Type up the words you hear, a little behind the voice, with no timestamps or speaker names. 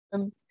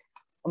Um,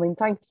 I mean,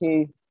 thank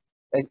you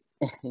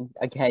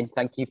again.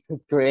 Thank you for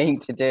agreeing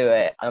to do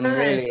it. I'm No,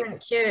 really,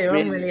 thank you.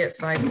 I'm really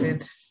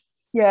excited.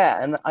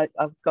 yeah, and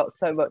I've got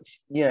so much,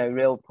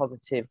 real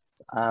positive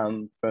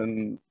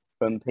from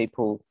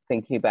people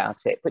thinking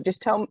about it. But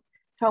just tell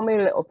me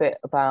a little bit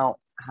about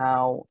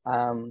how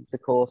the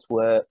course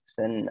works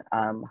and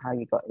how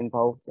you got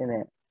involved in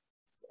it.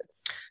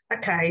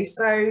 Okay,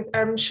 so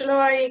shall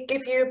I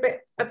give you a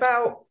bit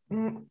about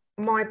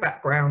my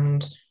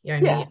background,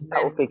 Yoni? Yeah,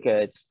 that would be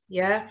good.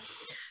 Yeah.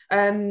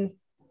 And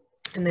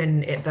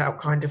then that'll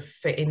kind of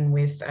fit in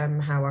with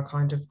how I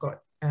kind of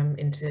got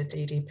into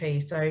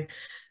DDP. So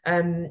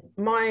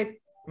my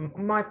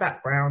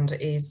background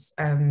is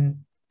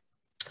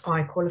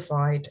I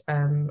qualified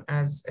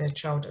as a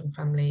child and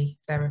family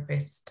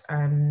therapist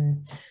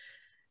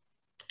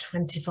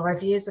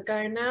 25 years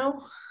ago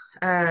now.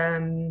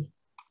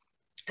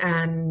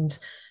 And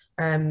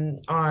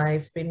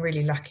I've been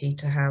really lucky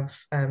to have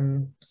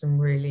some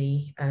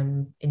really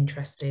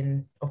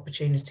interesting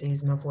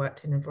opportunities, and I've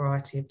worked in a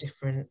variety of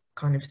different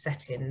kind of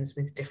settings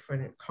with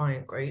different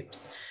client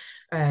groups.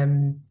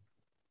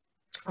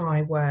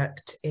 I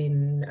worked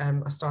in,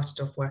 I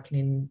started off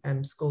working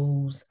in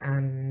schools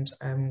and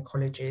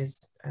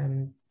colleges,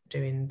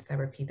 doing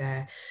therapy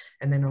there,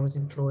 and then I was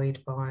employed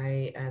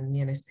by the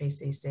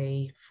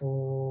NSPCC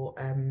for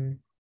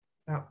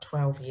about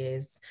 12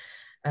 years.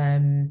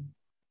 And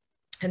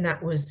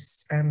that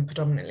was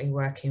predominantly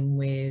working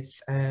with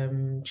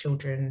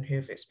children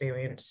who've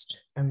experienced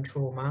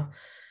trauma,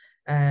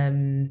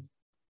 and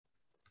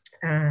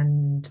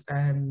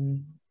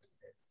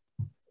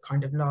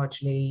kind of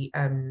largely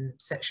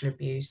sexual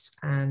abuse,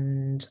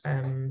 and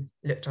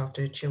looked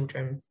after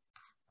children.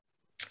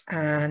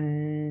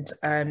 And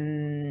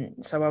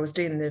so I was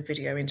doing the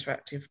video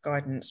interactive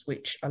guidance,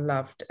 which I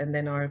loved, and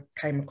then I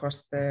came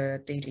across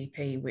the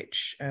DDP,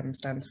 which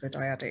stands for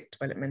Dyadic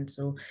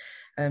Developmental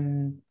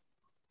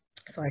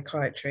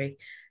Psychiatry,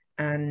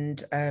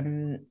 and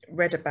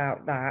read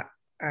about that,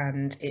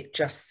 and it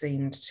just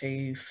seemed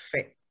to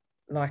fit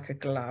like a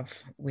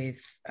glove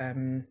with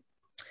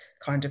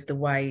kind of the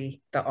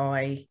way that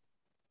I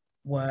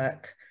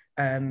work,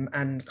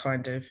 and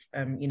kind of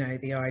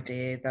the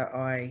idea that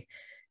I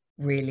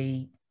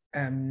really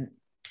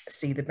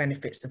see the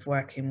benefits of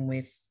working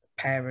with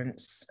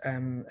parents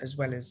as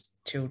well as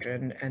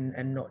children,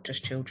 and not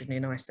just children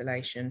in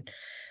isolation.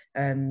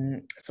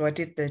 So I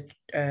did the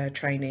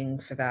training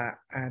for that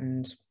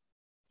and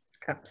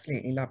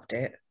absolutely loved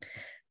it,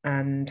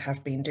 and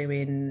have been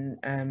doing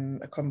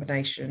a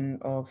combination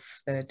of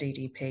the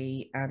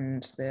DDP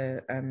and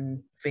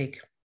the VIG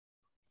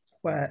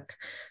work,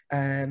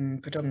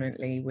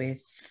 predominantly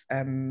with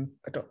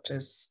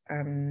adopters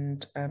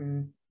and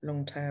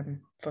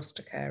long-term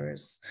foster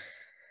carers.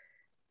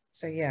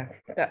 So yeah,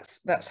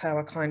 that's how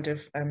I kind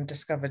of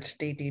discovered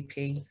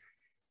DDP.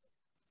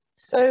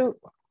 So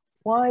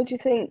why do you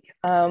think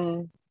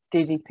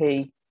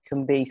DDP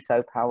can be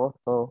so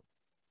powerful?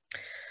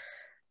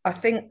 I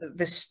think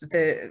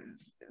the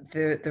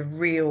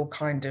real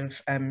kind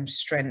of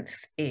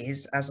strength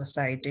is, as I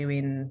say,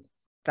 doing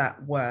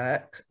that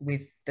work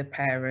with the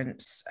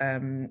parents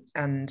and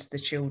the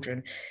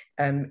children,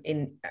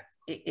 in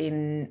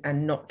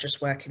and not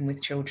just working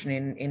with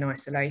children in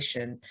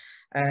isolation.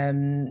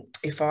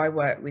 If I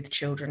work with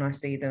children, I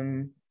see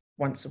them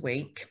once a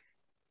week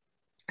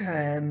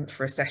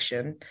for a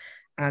session,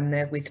 and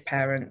they're with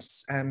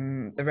parents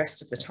the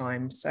rest of the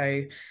time.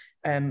 So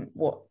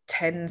what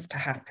tends to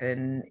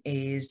happen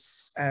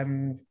is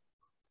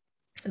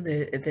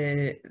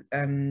the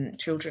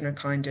children are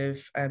kind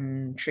of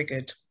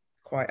triggered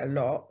quite a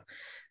lot,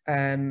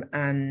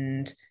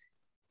 and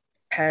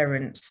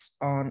parents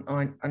aren't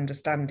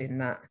understanding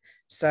that.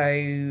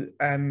 So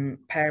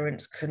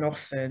parents can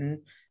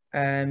often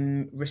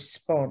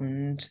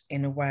respond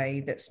in a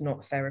way that's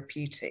not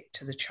therapeutic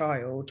to the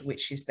child,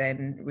 which is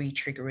then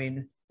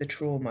re-triggering the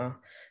trauma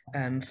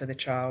for the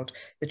child.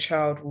 The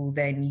child will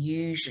then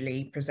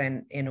usually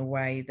present in a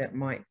way that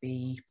might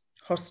be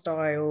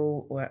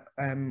hostile, or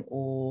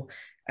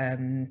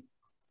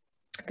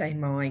they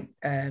might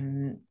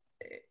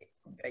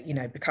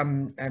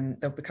become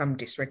they'll become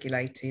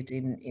dysregulated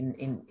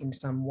in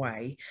some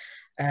way,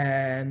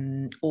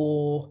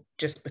 or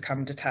just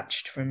become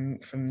detached from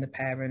the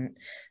parent,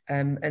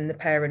 and the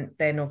parent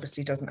then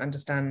obviously doesn't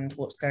understand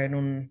what's going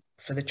on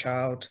for the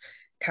child,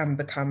 can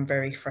become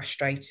very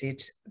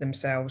frustrated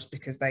themselves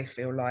because they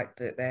feel like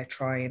that they're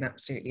trying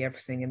absolutely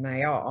everything, and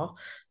they are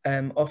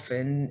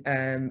often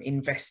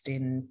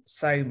investing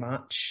so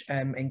much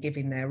and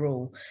giving their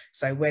all.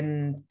 So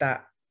when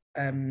that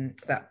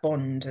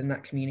bond and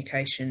that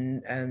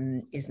communication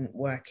isn't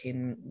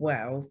working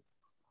well,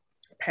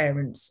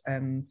 parents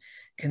can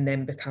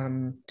then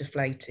become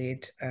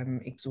deflated,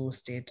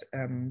 exhausted,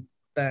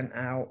 burnt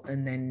out,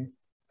 and then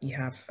you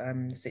have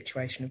the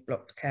situation of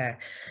blocked care.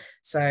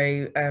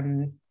 So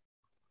I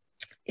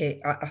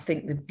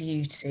think the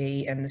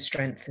beauty and the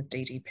strength of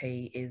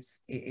DDP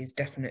is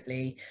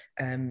definitely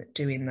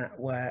doing that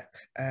work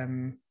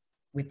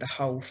with the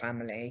whole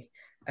family,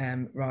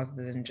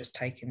 rather than just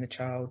taking the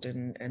child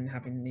and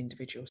having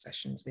individual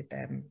sessions with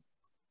them.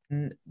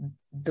 And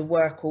the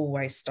work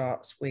always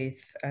starts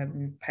with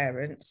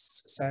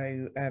parents,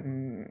 so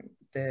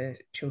the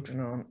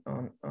children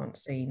aren't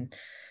seen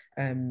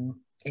in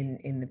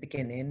the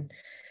beginning,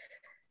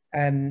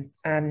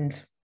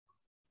 and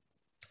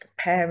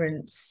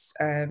parents,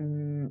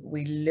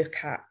 we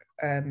look at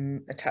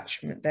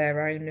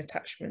their own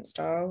attachment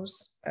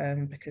styles,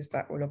 because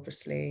that will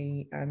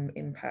obviously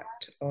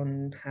impact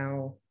on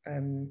how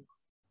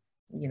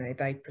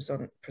they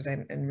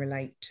present and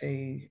relate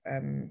to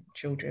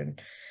children.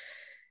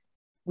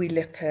 We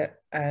look at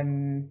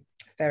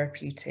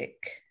therapeutic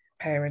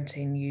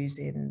parenting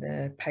using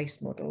the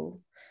PACE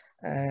model,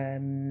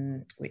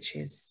 which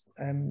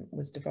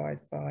was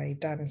devised by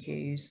Dan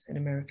Hughes, an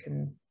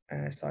American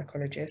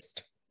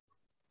psychologist.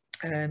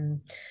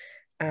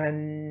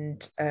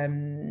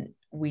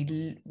 We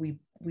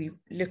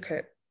look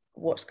at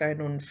what's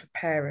going on for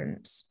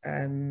parents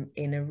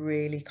in a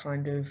really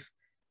kind of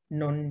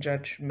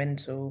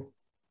non-judgmental,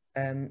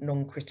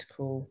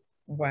 non-critical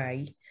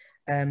way.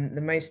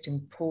 The most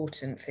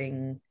important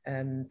thing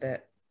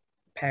that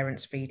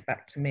parents feed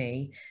back to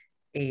me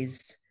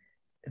is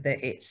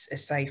that it's a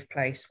safe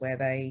place where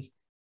they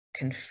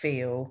can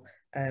feel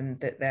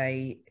that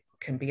they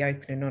can be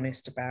open and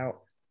honest about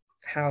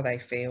how they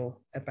feel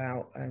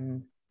about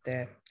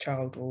their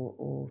child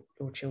or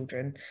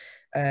children,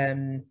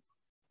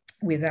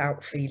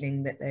 without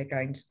feeling that they're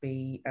going to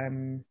be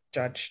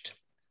judged.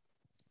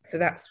 So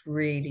that's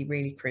really,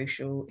 really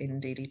crucial in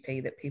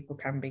DDP, that people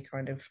can be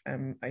kind of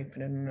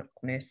open and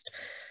honest.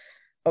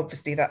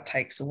 Obviously, that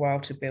takes a while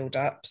to build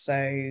up. So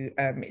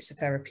it's a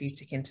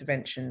therapeutic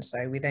intervention.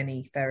 So with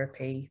any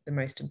therapy, the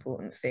most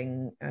important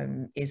thing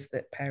is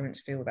that parents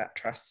feel that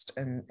trust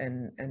and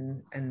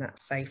that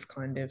safe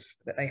kind of,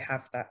 that they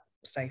have that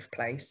safe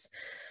place.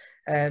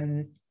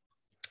 And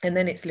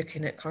then it's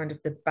looking at kind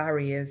of the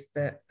barriers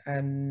that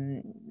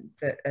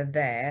that are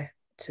there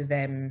to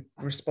them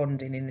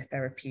responding in a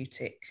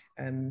therapeutic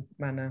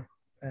manner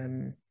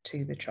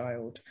to the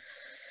child.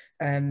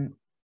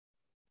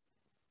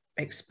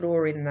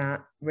 Exploring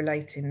that,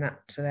 relating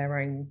that to their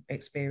own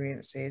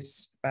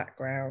experiences,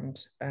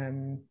 background,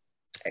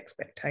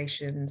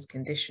 expectations,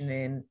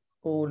 conditioning,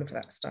 all of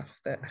that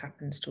stuff that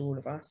happens to all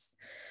of us.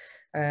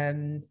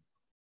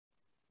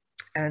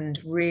 And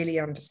really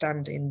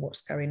understanding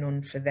what's going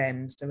on for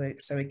them. So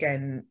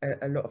again,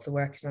 a lot of the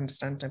work is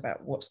understanding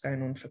about what's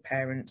going on for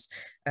parents,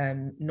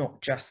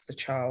 not just the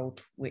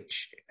child,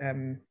 which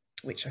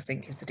I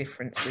think is the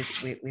difference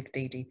with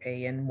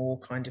DDP and more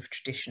kind of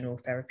traditional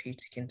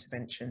therapeutic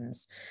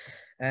interventions.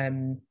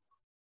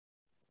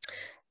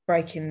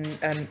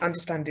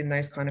 Understanding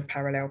those kind of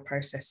parallel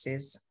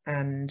processes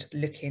and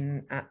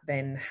looking at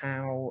then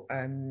how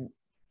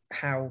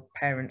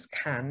parents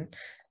can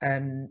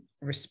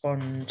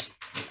respond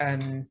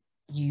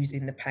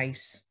using the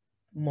PACE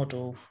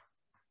model.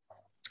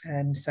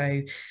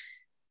 So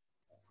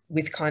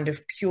with kind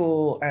of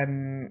pure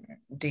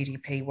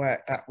DDP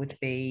work, that would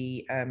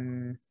be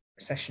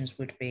sessions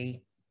would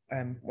be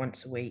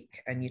once a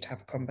week, and you'd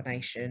have a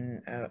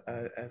combination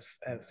of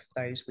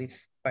those with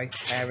both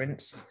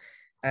parents.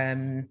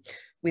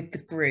 With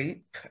the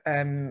group,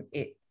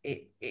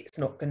 it's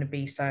not going to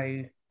be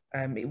so,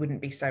 it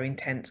wouldn't be so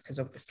intense, because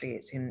obviously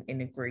it's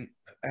in a group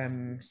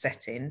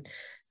setting.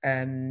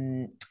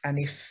 And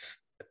if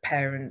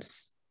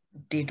parents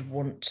did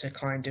want to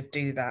kind of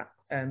do that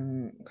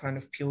kind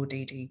of pure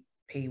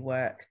DDP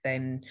work,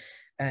 then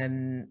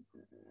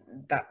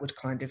that would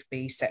kind of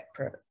be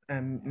separate.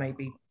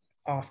 Maybe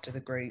after the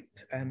group,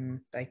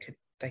 they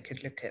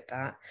could look at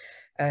that.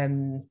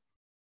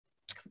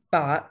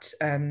 But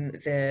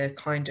the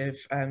kind of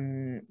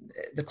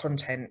the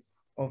content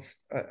of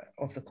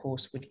the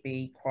course would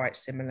be quite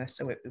similar.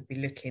 So it would be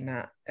looking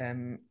at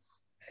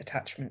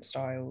attachment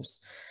styles.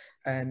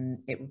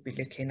 It would be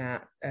looking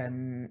at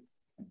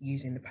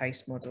using the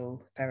PACE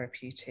model,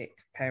 therapeutic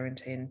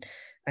parenting,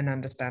 and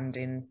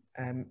understanding,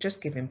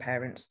 just giving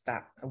parents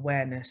that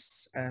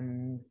awareness,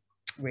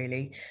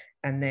 really.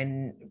 And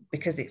then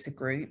because it's a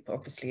group,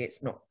 obviously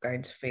it's not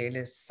going to feel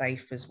as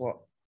safe as what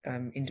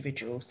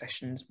individual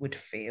sessions would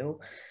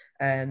feel.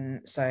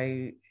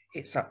 So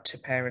it's up to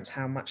parents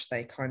how much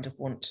they kind of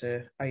want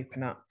to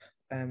open up,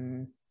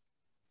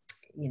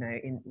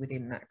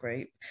 within that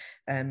group.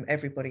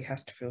 Everybody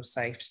has to feel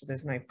safe, so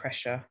there's no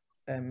pressure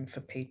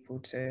for people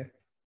to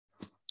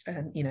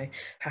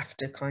have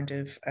to kind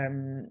of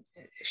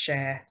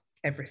share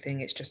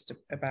everything. It's just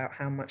about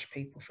how much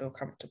people feel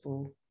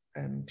comfortable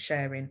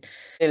sharing.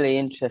 Really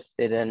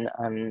interested and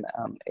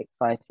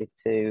excited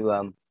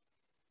to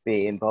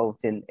be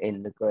involved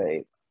in the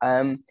group.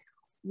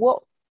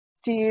 What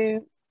do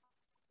you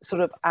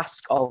sort of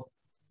ask of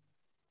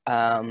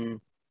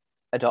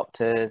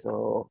adopters,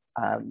 or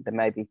there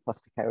may be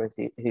foster carers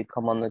who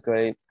come on the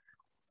group?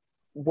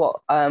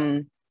 What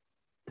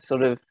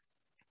sort of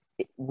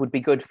would be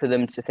good for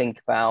them to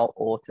think about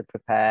or to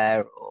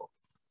prepare? Or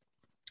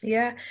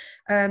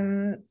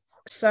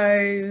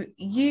so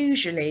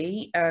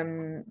usually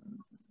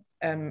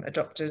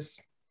adopters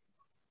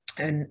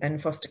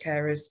and foster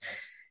carers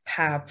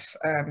have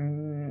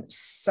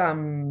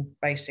some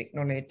basic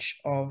knowledge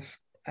of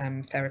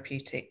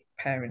therapeutic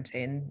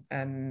parenting,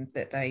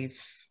 that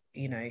they've,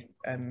 you know,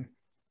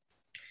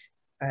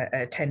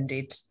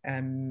 attended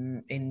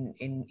in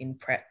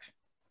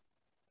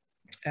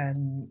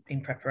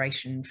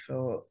preparation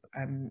for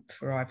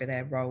either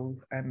their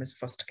role as a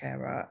foster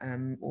carer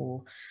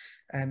or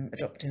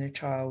adopting a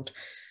child.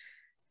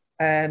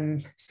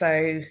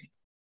 So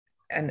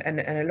and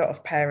a lot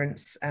of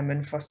parents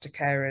and foster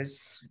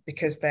carers,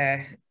 because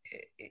I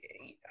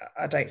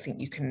don't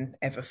think you can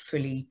ever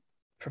fully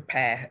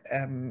prepare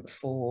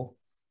for,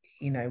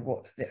 you know,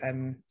 what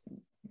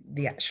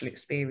the actual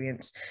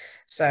experience.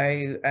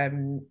 So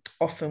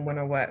often when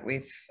I work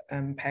with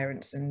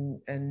parents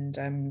and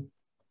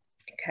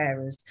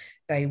carers,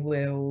 they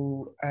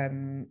will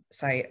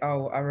say,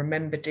 oh, I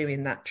remember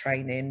doing that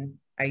training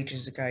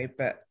ages ago,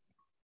 but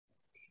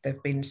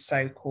they've been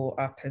so caught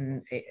up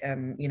and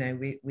you know,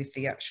 with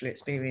the actual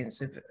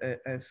experience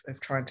of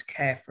trying to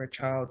care for a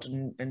child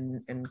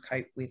and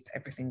cope with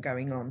everything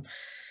going on,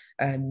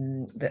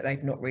 that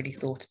they've not really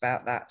thought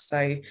about that.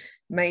 So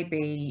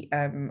maybe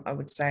I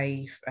would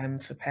say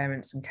for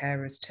parents and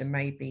carers to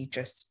maybe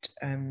just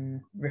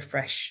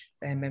refresh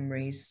their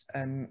memories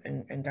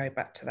and go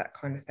back to that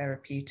kind of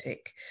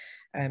therapeutic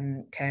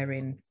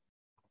caring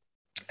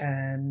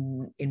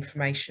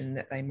information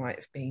that they might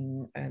have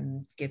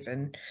been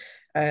given.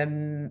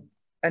 And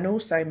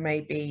also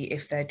maybe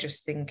if they're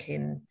just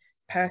thinking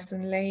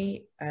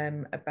personally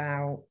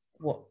about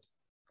what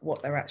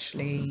they're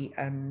actually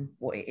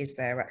what it is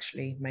they're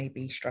actually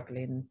maybe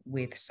struggling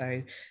with,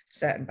 so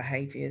certain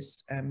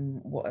behaviours,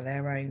 what are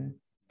their own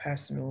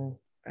personal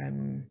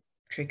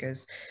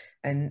triggers,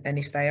 and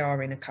if they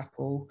are in a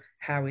couple,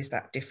 how is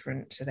that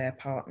different to their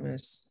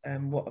partners?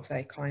 What have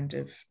they kind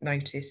of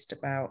noticed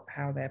about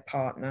how their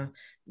partner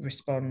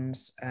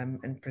responds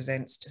and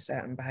presents to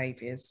certain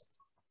behaviours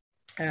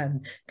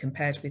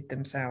compared with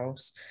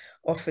themselves?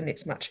 Often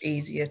it's much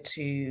easier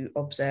to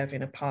observe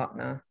in a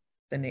partner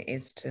than it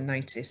is to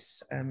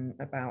notice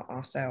about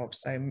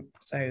ourselves.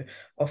 So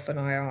often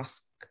I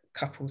ask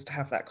couples to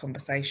have that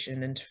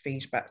conversation and to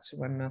feed back to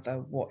one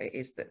another what it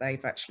is that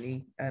they've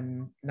actually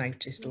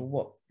noticed, or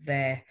what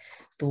their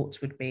thoughts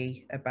would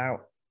be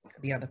about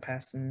the other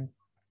person.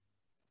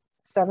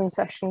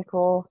 7-session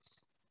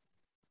course,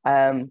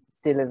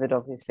 delivered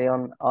obviously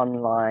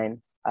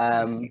online,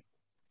 and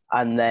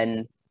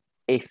then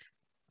if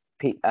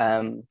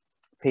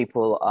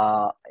people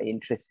are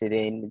interested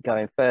in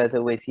going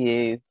further with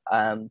you,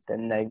 then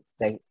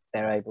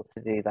they're able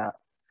to do that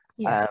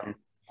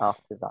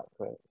after that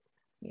group.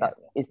 That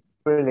is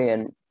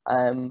brilliant.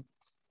 And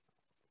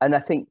I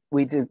think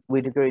we'd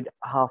agreed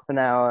half an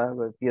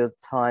hour of your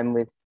time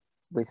with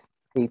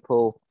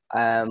people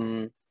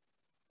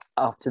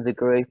after the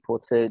group, or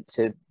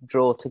to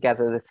draw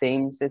together the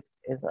themes. Is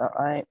that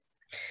right?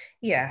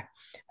 Yeah,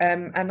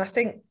 and I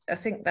think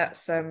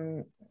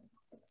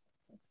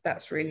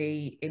that's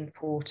really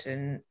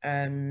important.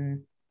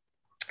 And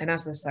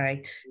as I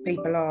say,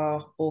 people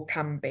are or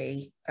can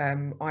be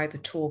either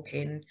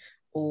talking,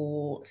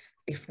 or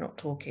if not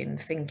talking,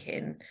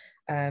 thinking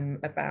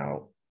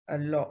about a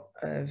lot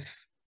of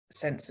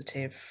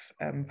sensitive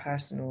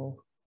personal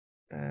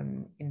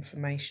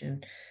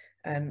information,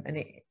 and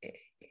it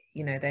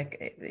you know,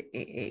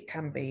 it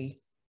can be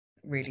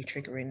really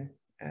triggering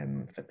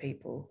for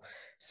people.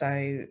 So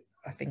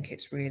I think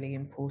it's really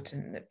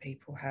important that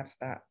people have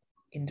that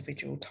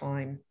individual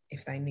time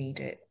if they need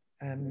it,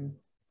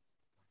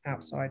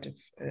 outside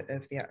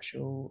of the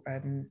actual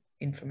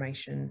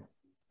information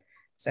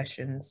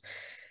sessions.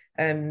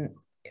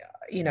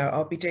 You know,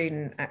 I'll be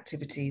doing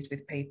activities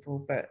with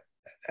people, but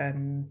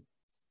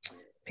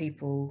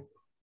people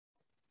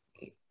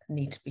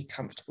need to be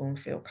comfortable and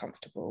feel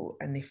comfortable,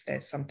 and if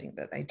there's something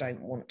that they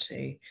don't want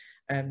to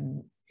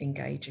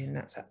engage in,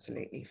 that's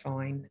absolutely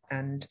fine.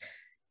 And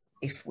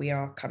if we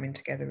are coming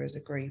together as a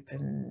group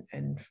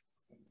and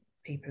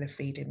people are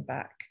feeding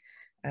back,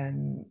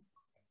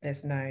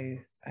 there's no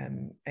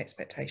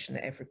expectation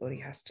that everybody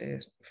has to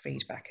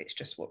feed back. It's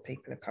just what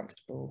people are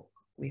comfortable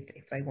with.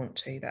 If they want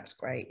to, that's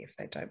great. If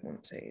they don't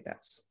want to,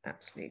 that's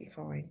absolutely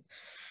fine.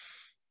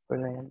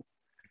 Brilliant.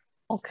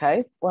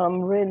 Okay, well, I'm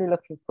really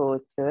looking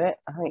forward to it.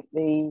 I think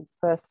the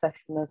first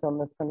session is on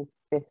the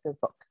 25th of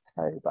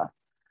October.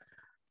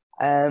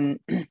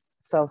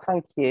 So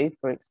thank you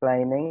for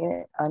explaining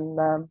it,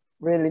 and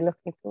really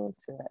looking forward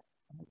to it.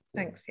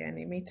 Thanks,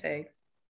 Yanni. Me too.